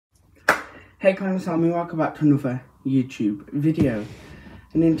Hey guys, welcome back to another YouTube video.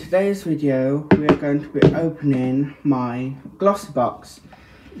 And in today's video, we are going to be opening my glossy box.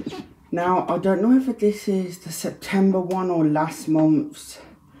 Now, I don't know if this is the September one or last month's.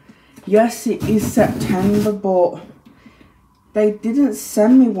 Yes, it is September, but they didn't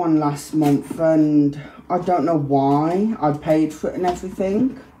send me one last month, and I don't know why. I paid for it and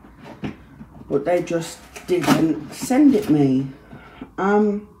everything, but they just didn't send it me.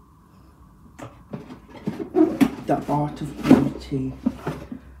 The Art of Beauty.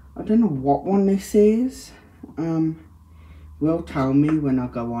 I don't know what one this is. Will tell me when I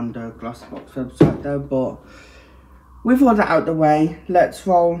go on the Glossbox website though, but with all that out the way, let's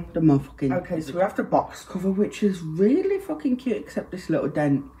roll the motherfucking. Okay, so we have the box cover, which is really fucking cute, except this little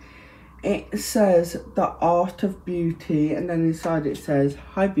dent. It says The Art of Beauty, and then inside it says,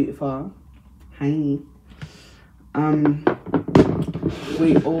 "Hi beautiful." Hi.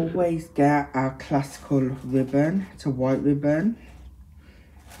 We always get our classical ribbon. It's a white ribbon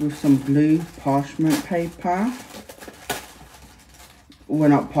with some blue parchment paper. Well,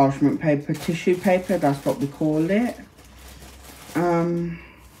 not parchment paper, tissue paper, that's what we call it.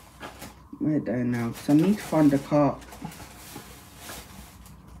 Where do I know? Because I need to find the card.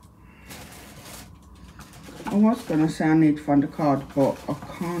 I was going to say I need to find the card, but I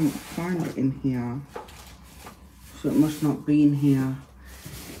can't find it in here. So it must not be in here.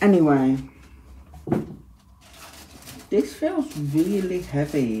 Anyway, this feels really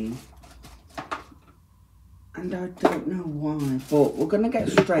heavy, and I don't know why, but we're gonna get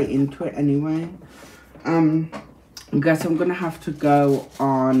straight into it anyway. I guess I'm gonna have to go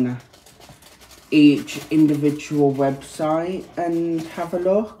on each individual website and have a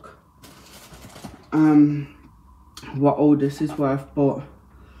look what all this is worth, but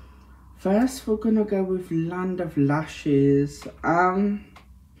first we're gonna go with Land of Lashes.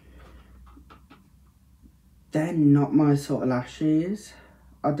 They're not my sort of lashes.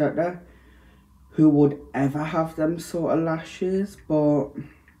 I don't know who would ever have them sort of lashes, but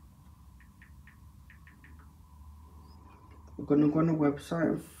we're gonna go on a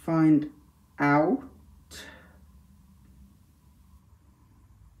website and find out.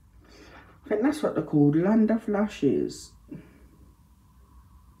 I think that's what they're called, Land of Lashes.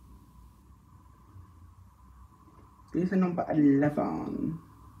 These are number 11.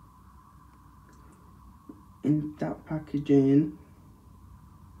 In that packaging.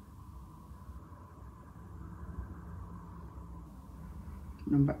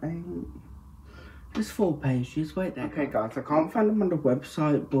 Number 8. There's 4 pages. Wait there. Okay guys, I can't find them on the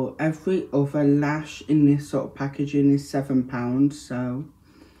website, but every other lash in this sort of packaging is £7, so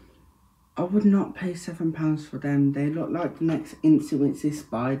I would not pay £7 for them. They look like the next Incy Wincy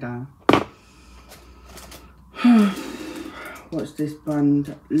Spider. What's this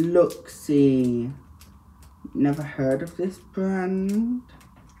brand? Glossy. Never heard of this brand.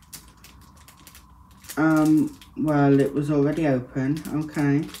 Well, it was already open.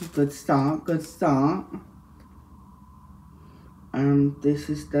 Okay, good start, good start. This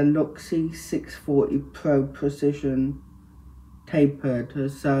is the Glossy 640 Pro Precision Tapered.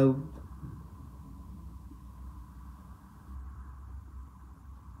 So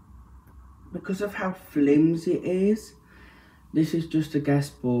because of how flimsy it is, this is just a guess,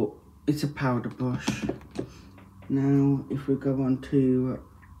 but it's a powder brush. Now, if we go on to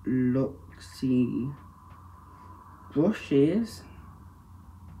Glossy brushes,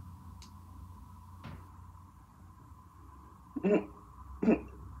 no,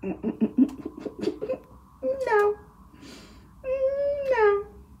 no,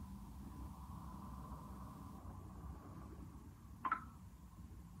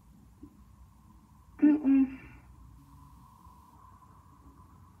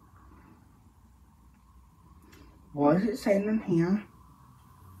 What is it saying on here?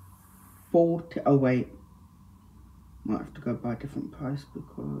 40. Oh wait, might have to go by a different price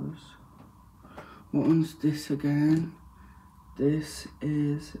because what one's this again? This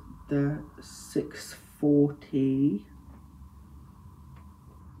is the 640.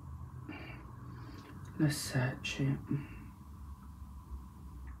 Let's search it.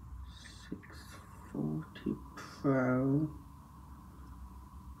 640 Pro.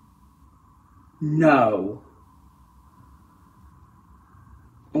 No.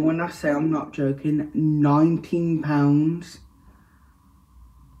 And when I say I'm not joking, £19.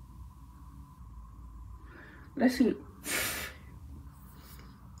 Let's see.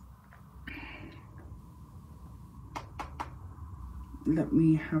 Let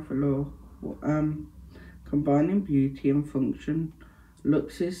me have a look. Combining beauty and function.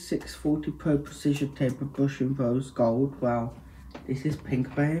 Lux's 640 Pro Precision Taper Brush in Rose Gold. Well, This is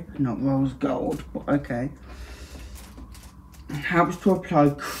pink, babe, not rose gold, but okay. Helps to apply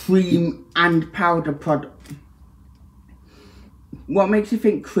cream and powder product. What makes you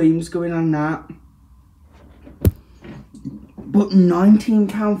think cream's going on that? But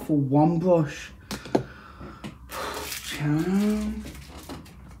 £19 for one brush.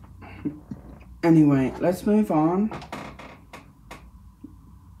 Anyway, let's move on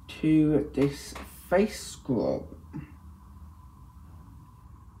to this face scrub.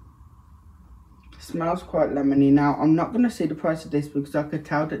 Smells quite lemony. Now, I'm not going to see the price of this because I could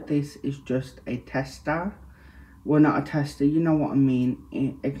tell that this is just a tester. Well, not a tester, you know what I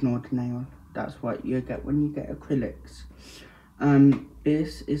mean. Ignore the nail. That's what you get when you get acrylics.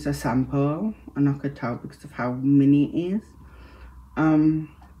 This is a sample, and I could tell because of how mini it is.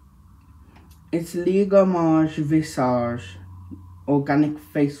 It's Legomage Visage Organic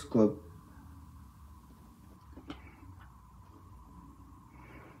Face Scrub.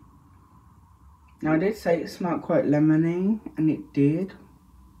 Now I did say it smelled quite lemony, and it did.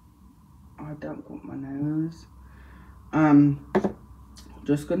 I don't want my nose.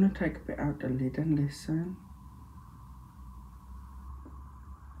 Just gonna take a bit out the lid and listen.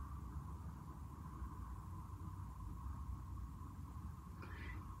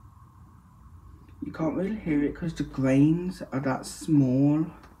 You can't really hear it because the grains are that small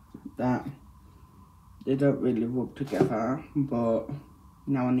that they don't really rub together, but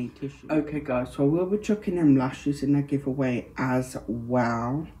now I need tissue. Okay guys, so I will be chucking them lashes in a giveaway as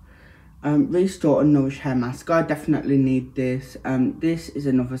well. Restore and Nourish hair mask. I definitely need this. This is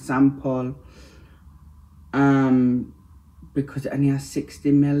another sample. Because it only has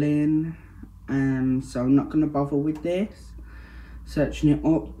 60 ml in. So I'm not gonna bother with this. Searching it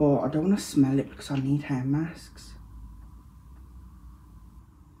up, but I don't want to smell it because I need hair masks.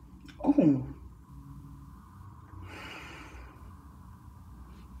 Oh.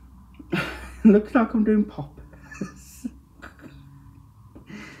 Looks like I'm doing poppers.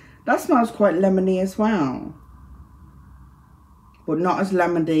 That smells quite lemony as well. But not as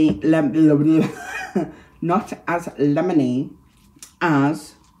lemony, not as lemony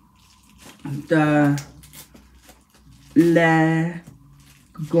as the Legomage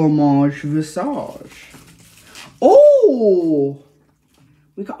Visage. Oh,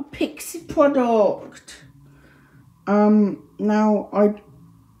 we got a Pixie product. Now I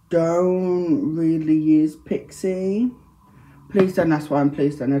don't really use Pixie. Please don't ask why, and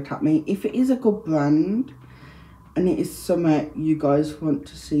please don't attack me. If it is a good brand and it is something you guys want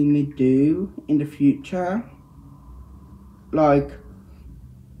to see me do in the future, like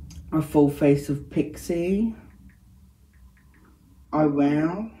a full face of Pixie, I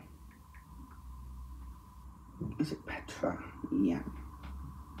will. Is it Petra? Yeah.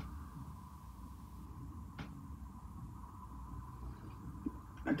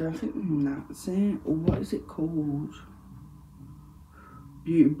 I don't think that's it. Or what is it called?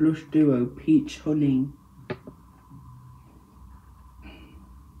 Beauty Blush Duo Peach Honey.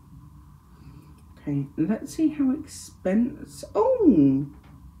 Okay, let's see how expensive. Oh,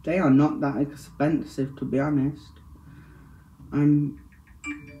 they are not that expensive, to be honest.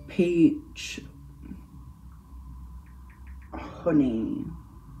 Peach Honey.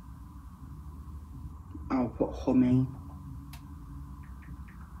 I'll put honey.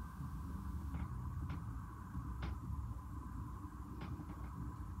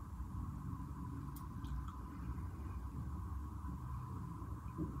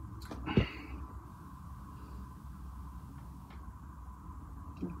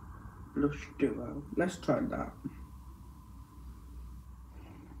 Blush Duo. Let's try that.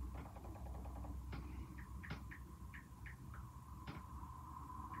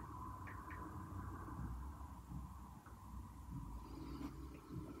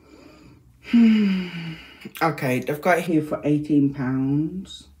 Okay, they've got it here for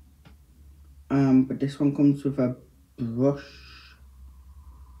 £18. But this one comes with a brush.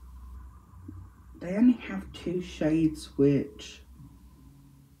 They only have 2 shades, which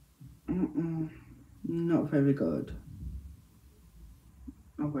not very good.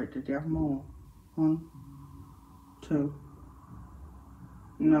 Oh wait, did they have more? 1, 2.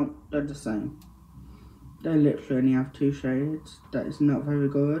 No, they're the same. They literally only have 2 shades. That is not very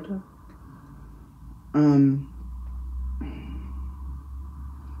good.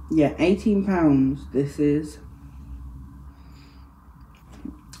 Yeah, £18. This is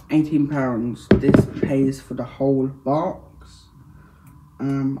 £18. This pays for the whole box. I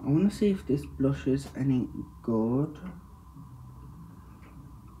want to see if this blush is any good.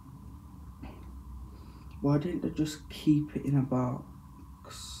 Why didn't they just keep it in a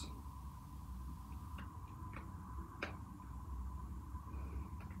box?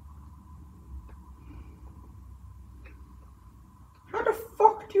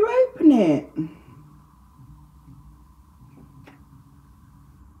 open it.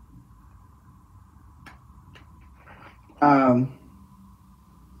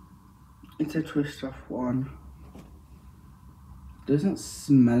 It's a twist off one. Doesn't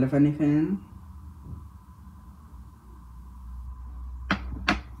smell of anything.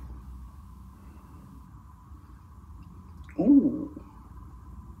 Ooh.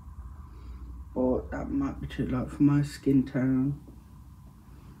 But that might be too light for my skin tone.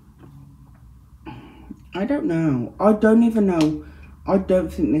 I don't know. I don't even know. I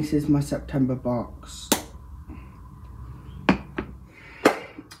don't think this is my September box.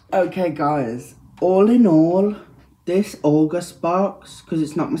 Okay guys, all in all, this August box, because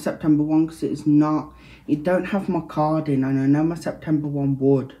it's not my September one, because it's not, it don't have my card in, and I know my September one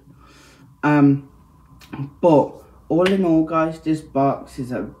would. But all in all guys, this box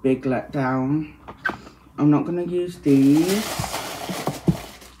is a big letdown. I'm not going to use these.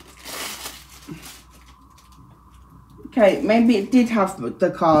 Okay, maybe it did have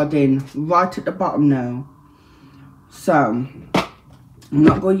the card in right at the bottom now. So, I'm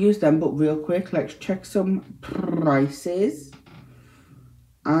not going to use them, but real quick, let's check some prices.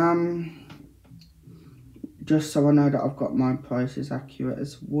 Just so I know that I've got my prices accurate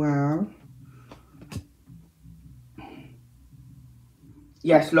as well.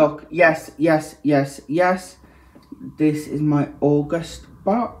 Yes, look, yes. This is my August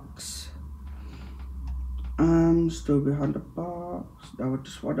box. Still behind the box. I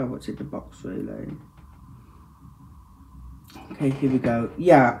just wonder what's in the box really. Okay, here we go.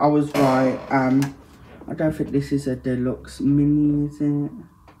 Yeah, I was right. I don't think this is a deluxe mini, is it?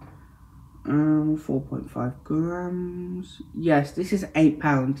 4.5 grams. Yes, this is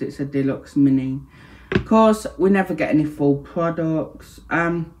 £8. It's a deluxe mini. Of course, we never get any full products.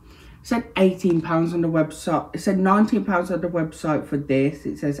 It said £18 on the website. It said £19 on the website for this.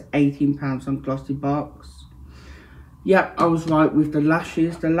 It says £18 on Glossy Box. Yep, I was right with the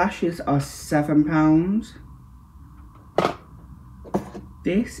lashes. The lashes are £7.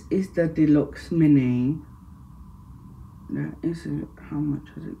 This is the deluxe mini. That is it. How much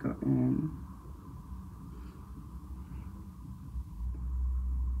has it got in?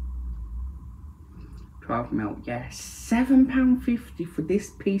 £12 yes. £7.50 for this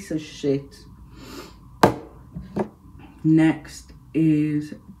piece of shit. Next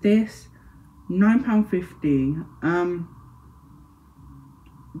is this. £9.50.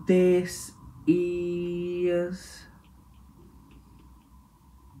 This is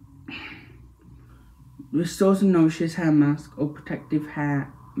restores and nourishes hair mask or protective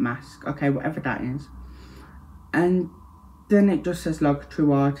hair mask. Okay, whatever that is. And then it just says like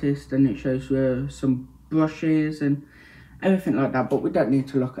true artist, and it shows you some brushes and everything like that, but we don't need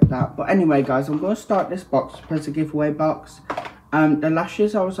to look at that. But anyway guys, I'm going to start this box as a giveaway box. The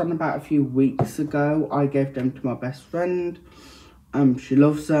lashes I was on about a few weeks ago. I gave them to my best friend. She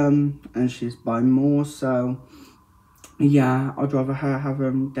loves them and she's buying more, so yeah, I'd rather her have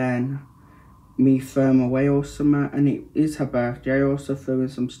them than me throw them away or something. And it is her birthday. I also threw in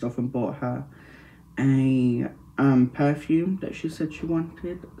some stuff and bought her a perfume that she said she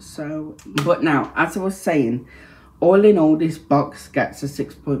wanted. So, but now, as I was saying, all in all, this box gets a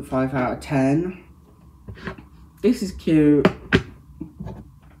 6.5 out of 10. This is cute.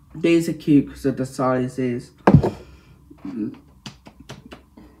 These are cute because of the sizes.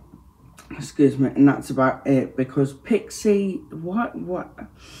 Excuse me, and that's about it. Because Pixie, why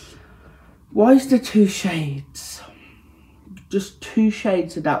is there 2 shades? Just 2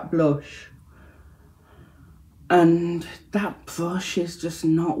 shades of that blush. And that brush is just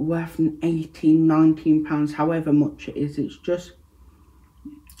not worth £18, £19, however much it is. It's just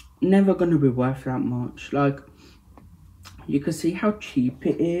never going to be worth that much. Like, you can see how cheap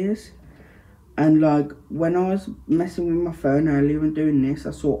it is. And like, when I was messing with my phone earlier and doing this,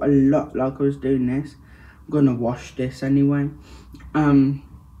 I saw a lot like I was doing this. I'm going to wash this anyway. I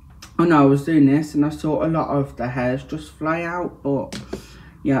know I was doing this and I saw a lot of the hairs just fly out, but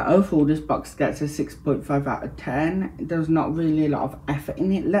yeah, overall this box gets a 6.5 out of 10. There's not really a lot of effort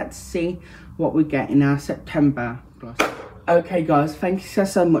in it. Let's see what we get in our September glossy. Okay guys, thank you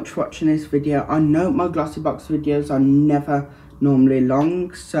so much for watching this video. I know my glossy box videos are never normally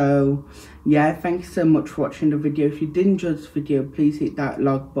long, so yeah, thank you so much for watching the video. If you did enjoy this video, please hit that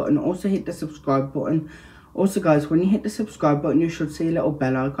like button. Also hit the subscribe button. Also guys, when you hit the subscribe button, you should see a little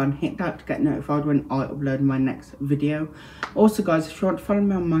bell icon. Hit that to get notified when I upload my next video. Also guys, if you want to follow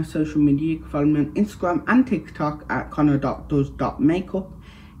me on my social media, you can follow me on Instagram and TikTok at connor.does.makeup.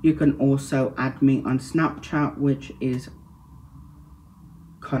 You can also add me on Snapchat, which is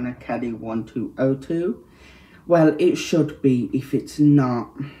ConnorKelly1202. Well, it should be if it's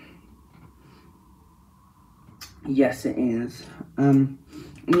not. Yes, it is.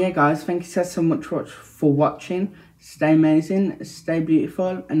 Yeah, guys, thank you so much for watching. Stay amazing, stay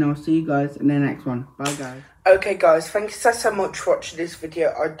beautiful, and I'll see you guys in the next one. Bye, guys. Okay, guys, thank you so much for watching this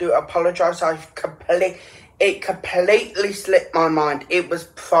video. I do apologise. It completely slipped my mind. It was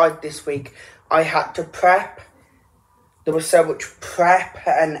Pride this week. I had to prep. There was so much prep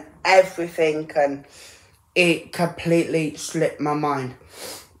and everything, and it completely slipped my mind.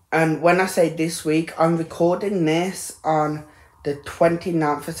 And when I say this week, I'm recording this on the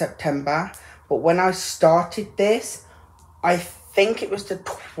 29th of September. But when I started this, I think it was the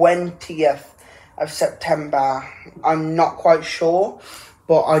 20th of September. I'm not quite sure.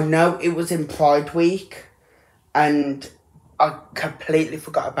 But I know it was in Pride Week. And I completely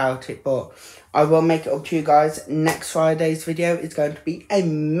forgot about it. But I will make it up to you guys. Next Friday's video is going to be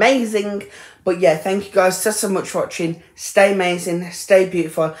amazing. But yeah, thank you guys so much for watching. Stay amazing, stay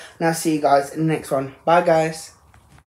beautiful, and I'll see you guys in the next one. Bye, guys.